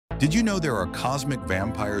Did you know there are cosmic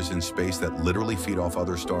vampires in space that literally feed off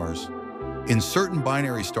other stars? In certain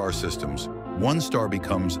binary star systems, one star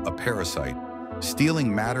becomes a parasite,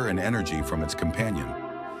 stealing matter and energy from its companion.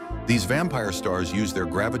 These vampire stars use their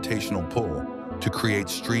gravitational pull to create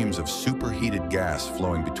streams of superheated gas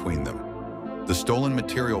flowing between them. The stolen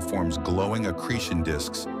material forms glowing accretion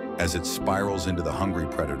disks as it spirals into the hungry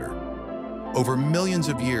predator. Over millions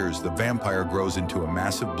of years, the vampire grows into a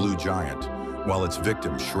massive blue giant, while its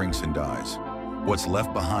victim shrinks and dies. What's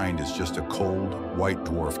left behind is just a cold, white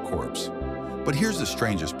dwarf corpse. But here's the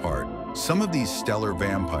strangest part. Some of these stellar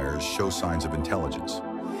vampires show signs of intelligence.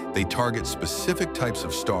 They target specific types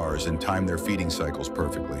of stars and time their feeding cycles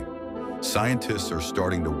perfectly. Scientists are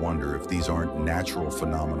starting to wonder if these aren't natural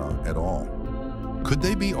phenomena at all. Could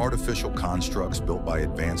they be artificial constructs built by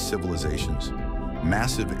advanced civilizations?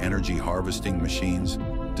 Massive energy harvesting machines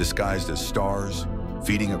disguised as stars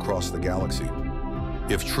feeding across the galaxy?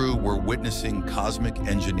 If true, we're witnessing cosmic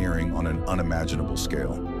engineering on an unimaginable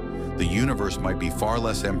scale. The universe might be far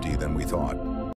less empty than we thought.